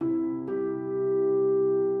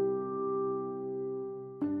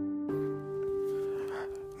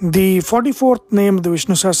The 44th name of the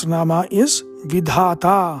Vishnu Sahasranama is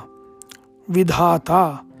Vidhata.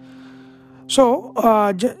 Vidhata. So,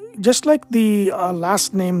 just like the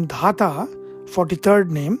last name Dhata, 43rd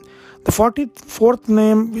name, the 44th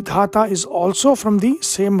name Vidhata is also from the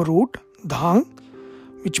same root, Dhang,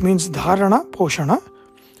 which means Dharana, Poshana.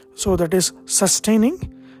 So that is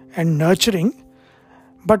sustaining and nurturing.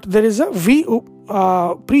 But there is a V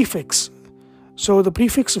prefix. So the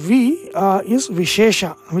prefix V is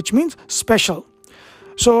Vishesha, which means special.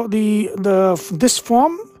 So this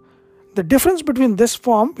form, the difference between this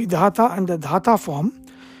form, Vidhata, and the Dhata form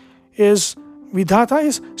is Vidhata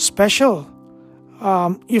is special.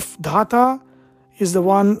 If Dhata is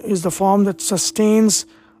the form that sustains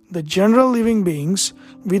the general living beings,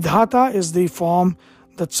 Vidhata is the form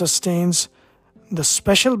that sustains the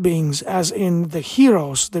special beings, as in the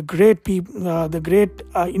heroes, the great people, the great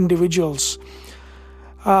individuals.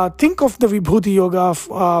 Think of the Vibhuti Yoga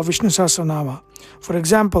of Vishnu Sahasranama. For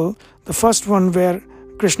example, the first one where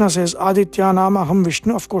Krishna says Aditya Nama Aham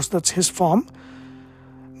Vishnu, of course that's his form.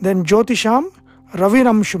 Then Jyotisham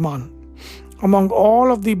Raviram Shuman. Among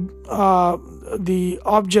all of the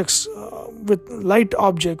objects with light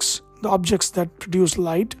objects, the objects that produce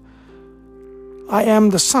light, I am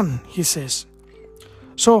the sun, he says.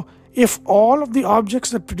 So if all of the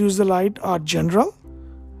objects that produce the light are general,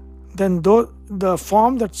 then the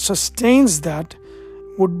form that sustains that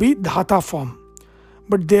would be Dhata form.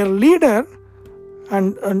 But their leader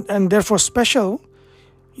and therefore special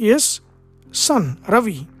is sun,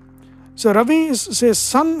 Ravi. So Ravi says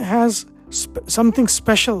sun has something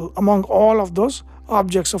special among all of those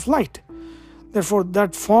objects of light. Therefore,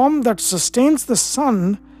 that form that sustains the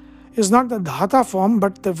sun is not the Dhata form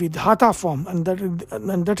but the Vidhata form, and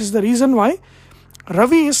that is the reason why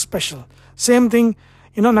Ravi is special. Same thing,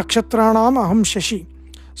 Nakshatra-nam aham shashi.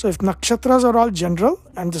 So if nakshatras are all general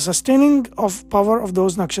and the sustaining of power of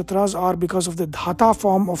those nakshatras are because of the Dhata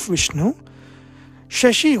form of Vishnu,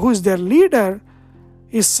 Shashi, who is their leader,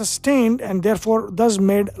 is sustained and therefore thus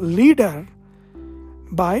made leader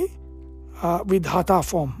by Vidhata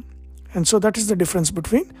form. And so that is the difference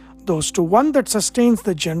between those two. One that sustains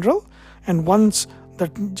the general and one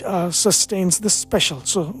that sustains the special.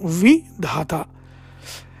 So Vidhata.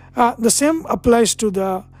 The same applies to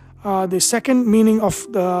the second meaning of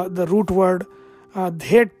the root word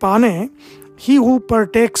Dhet-pane, he who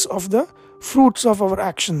partakes of the fruits of our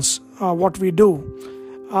actions, what we do,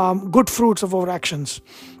 good fruits of our actions.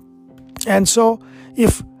 And so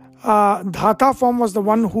if Dhata form was the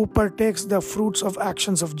one who partakes the fruits of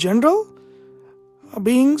actions of general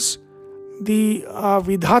beings, the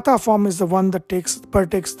Vidhata form is the one that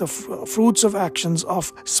partakes the fruits of actions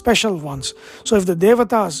of special ones. So if the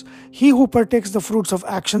Devatas, he who partakes the fruits of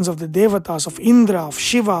actions of the Devatas, of Indra, of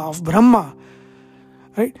Shiva, of Brahma,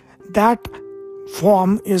 right, that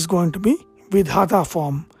form is going to be Vidhata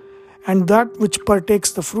form. And that which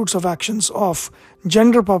partakes the fruits of actions of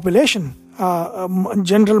general population,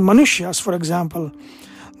 general Manushas, for example,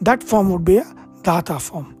 that form would be a Dhata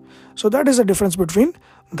form. So that is the difference between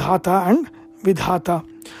Dhata and Vidhata.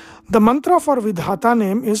 The mantra for Vidhata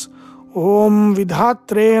name is Om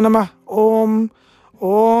Vidhatre Namah, Om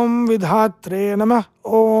Vidhatre Namah,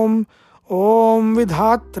 Om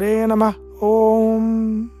Vidhatre Namah,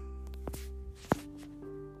 Om.